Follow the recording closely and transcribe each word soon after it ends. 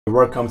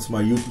Welcome to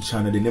my YouTube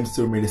channel. The name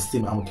still remains the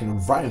same. I'm Ken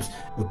Rhymes,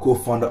 the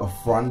co-founder of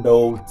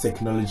Randall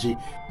Technology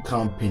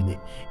Company.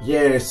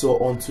 Yeah, so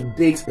on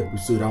today's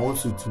episode, I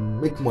want you to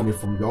make money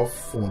from your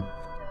phone.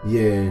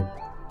 Yeah,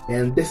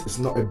 and this is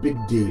not a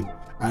big deal.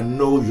 I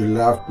know you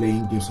love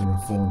playing games on your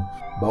phone,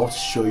 but I want to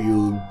show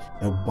you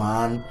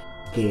one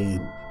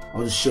game. I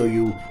want to show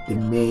you the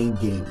main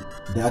game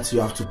that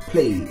you have to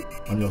play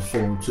on your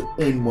phone to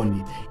earn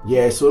money.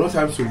 Yeah, so no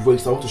time to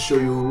waste. I want to show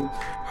you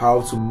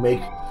how to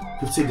make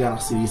 50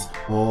 cedis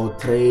or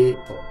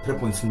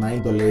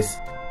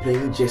 $3.9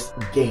 playing just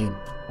game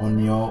on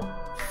your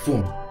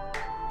phone.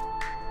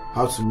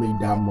 How to make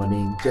that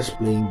money just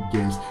playing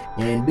games,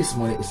 and this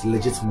money is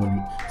legit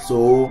money.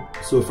 So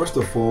first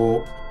of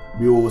all,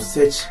 we will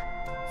search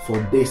for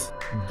this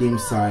game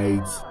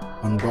site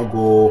on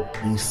Google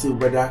and see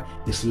whether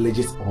it's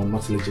legit or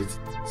not legit.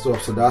 So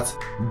after that,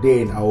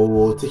 then I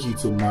will take you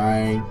to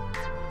my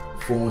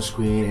phone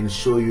screen and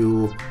show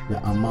you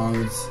the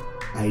amount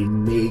I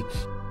make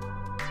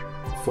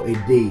for a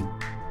day.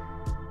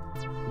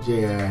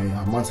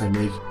 Yeah, amount I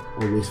make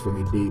always for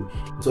a day.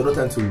 So no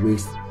time to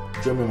waste.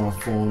 Join me on my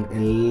phone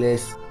and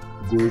let's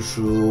go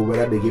through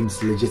whether the game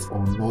is legit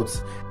or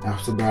not.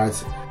 After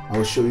that, I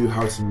will show you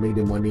how to make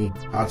the money,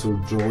 how to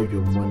withdraw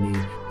your money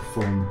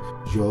from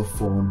your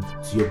phone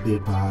to your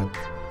PayPal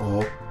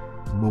or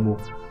Momo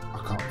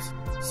account.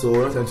 So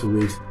no time to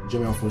waste.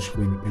 Join me on phone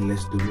screen and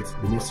let's do it.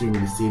 The next thing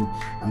will be the same.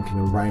 I'm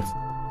Ken Rhymes.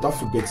 Don't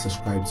forget to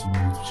subscribe to my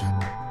YouTube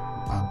channel.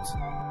 Out.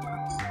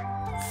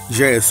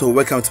 Yeah, so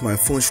welcome to my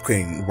phone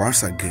screen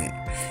once again.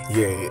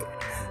 Yeah,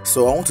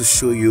 so I want to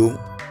show you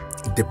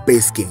the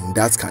base game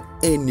that can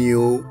earn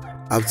you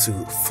up to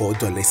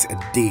 $4 a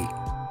day,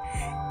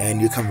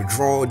 and you can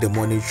withdraw the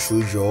money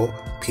through your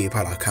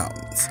PayPal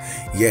account.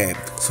 Yeah,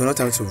 so no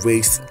time to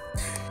waste.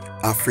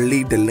 I've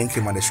left the link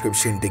in my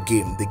description. The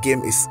game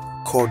is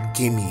called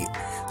Gimme.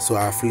 So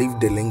I've left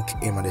the link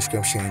in my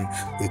description.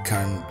 You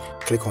can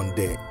click on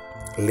the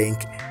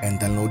link and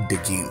download the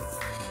game.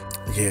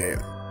 Yeah,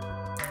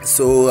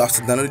 so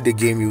after downloading the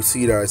game, you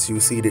see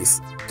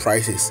this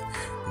prices,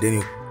 then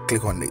you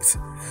click on it.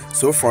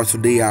 So for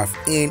today, I've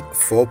earned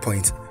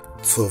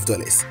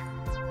 $4.12.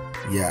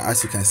 Yeah,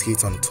 as you can see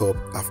it on top,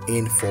 I've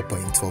earned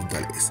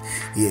 $4.12.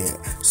 Yeah,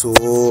 so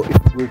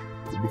if you look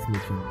at this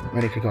machine,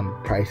 when you click on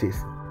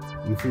prices,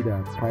 you see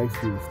that price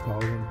is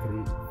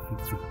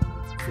 $1,350.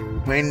 So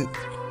when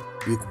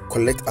you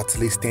collect at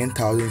least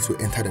 10,000 to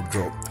enter the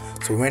draw.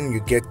 So when you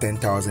get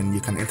 10,000,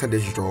 you can enter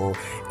this draw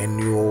and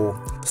you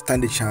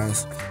stand a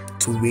chance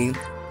to win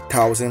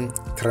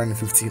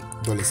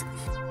 $1,350.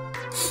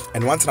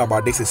 And one thing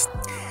about this is,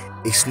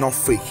 it's not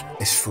fake,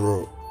 it's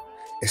real.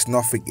 It's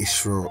not fake,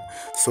 it's real.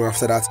 So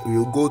after that,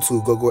 we'll go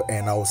to Google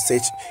and I'll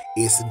search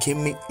is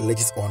gaming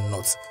legit or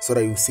not, so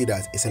that you see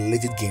that it's a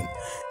legit game.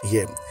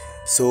 Yeah,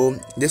 so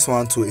this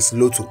one too is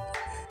Lotto.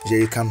 Yeah,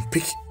 you can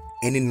pick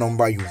any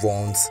number you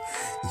want.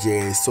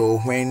 Yeah, so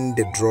when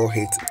the draw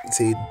hits,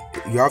 say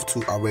you have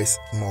 2 hours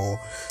more.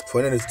 So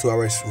when the 2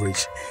 hours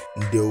reach,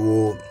 they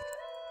will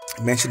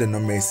mention the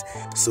numbers.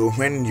 So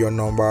when your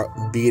number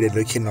be the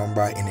lucky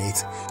number in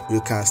it,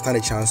 you can stand a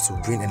chance to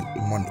win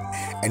money.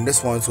 And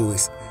this one too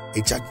is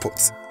a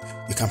jackpot.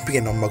 You can pick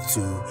a number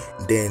too,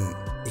 then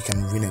you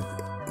can win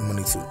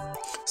money too.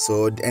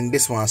 So, and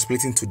this one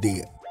splitting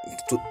today.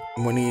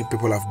 Money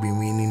people have been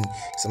winning.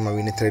 Some are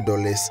winning $3,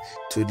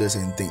 $2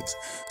 and things.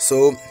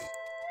 So,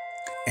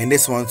 and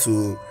this one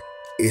too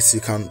is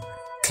you can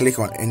click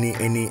on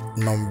any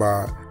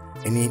number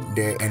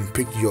there and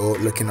pick your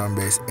lucky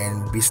numbers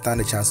and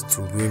stand a chance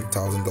to win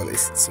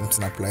 $1,000.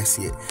 Something applies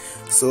here.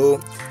 So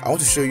I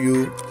want to show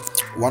you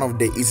one of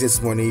the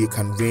easiest money you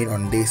can win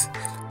on this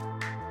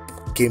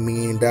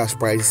gaming dash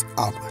price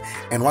app.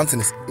 And one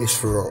thing is,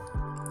 it's raw.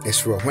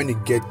 It's raw. When you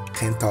get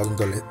 $10,000,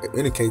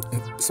 when you get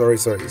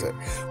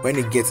when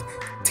you get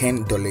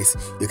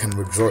 $10, you can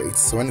withdraw it.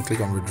 So when you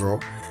click on withdraw,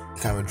 you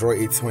can withdraw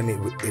it when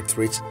it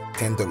reaches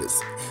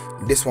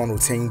 $10. This one will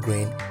turn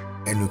green,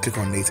 and you click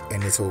on it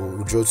and it will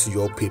withdraw to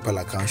your PayPal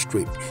account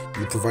straight.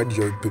 You provide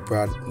your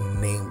PayPal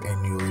name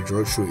and you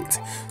withdraw through it.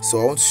 So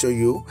I want to show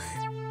you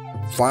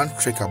one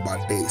trick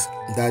about this,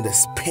 that the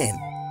spin.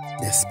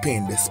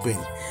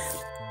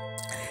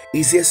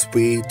 Easiest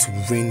way to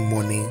win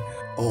money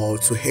or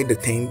to hit the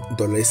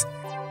 $10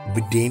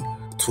 within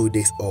 2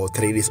 days or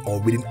 3 days or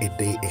within a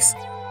day is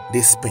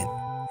this spin.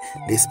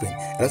 A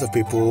lot of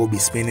people will be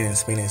spinning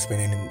and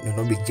will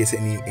not be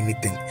getting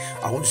anything.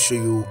 I want to show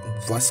you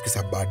one secret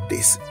about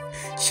this.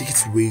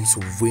 Cheapest way to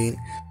win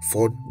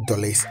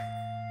 $4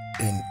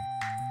 in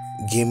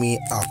gaming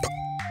app.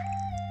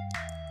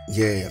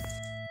 Yeah,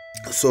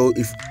 so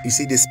if you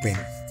see this spin,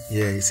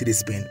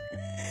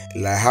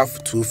 like I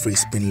have 2 free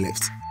spin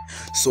left.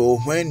 So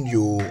when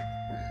you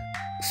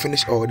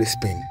finish all the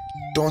spin,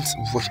 don't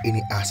watch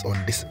any ads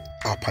on this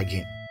app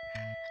again.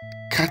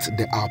 Cut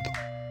the app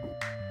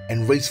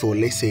and wait for,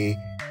 let's say,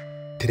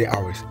 3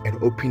 hours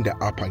and open the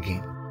app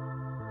again.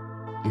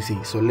 You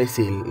see, so let's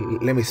say,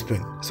 let me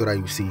spin so that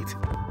you see it.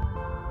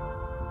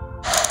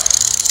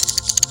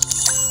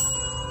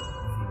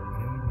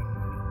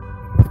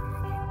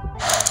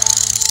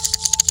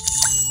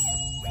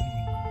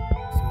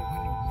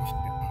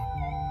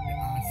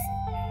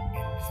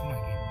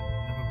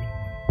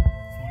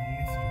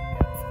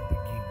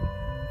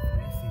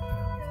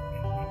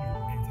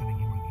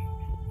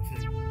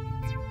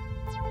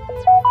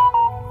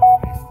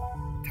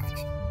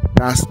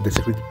 That's the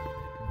secret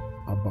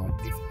about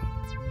this app.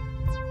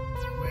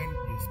 When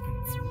you spin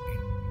through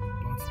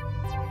and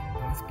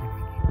don't spin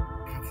again,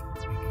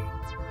 cut again,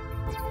 and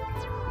wait for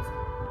 10 hours,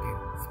 then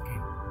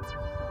spin.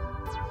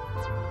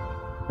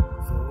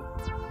 So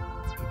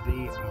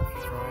today I've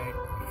tried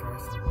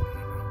something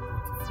and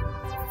I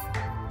got to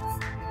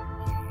 $50.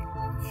 Yeah, it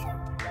was short.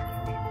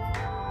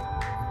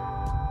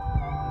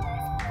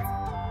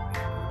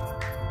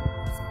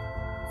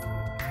 So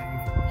thank you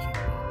for watching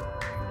me,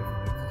 and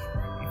don't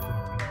forget to subscribe if you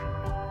have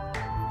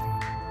been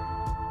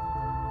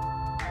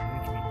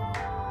reach me on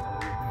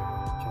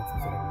chat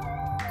so that we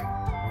can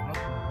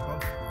contact.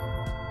 But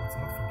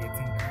not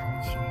forgetting that I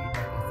will show you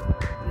that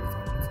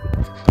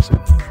is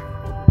the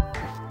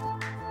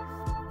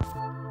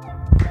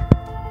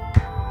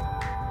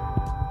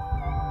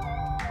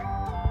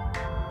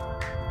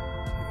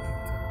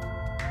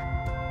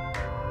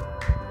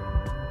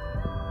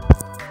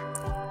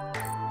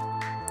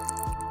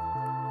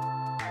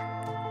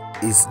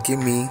is give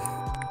me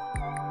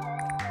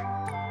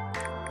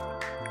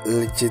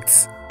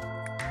legit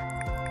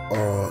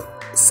or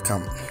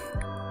scam.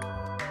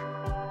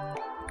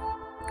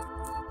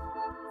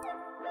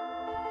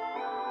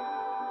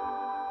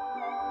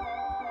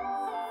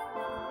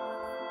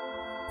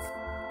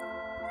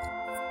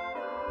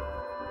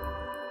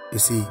 You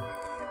see,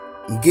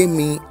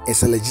 gaming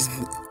is a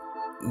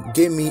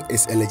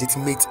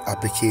legitimate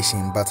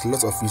application, but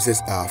lots of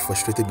users are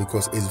frustrated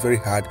because it's very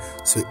hard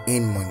to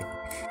earn money.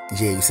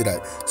 Yeah, you see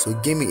that. So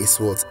gaming is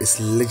what? It's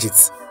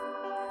legit.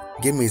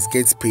 Gaming is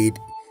gets paid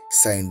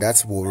sign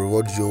that will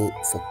reward you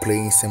for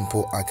playing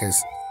simple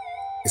arcades.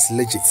 It's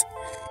legit.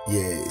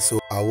 Yeah, so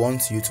I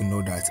want you to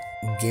know that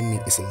gaming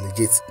is a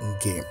legit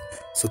game.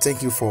 So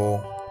thank you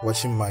for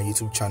watching my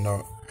YouTube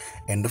channel,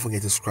 and don't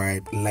forget to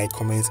subscribe, like,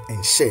 comment,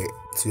 and share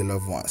to your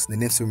loved ones. The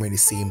names remain the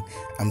same.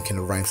 I'm Ken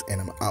Rhymes, and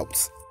I'm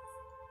out.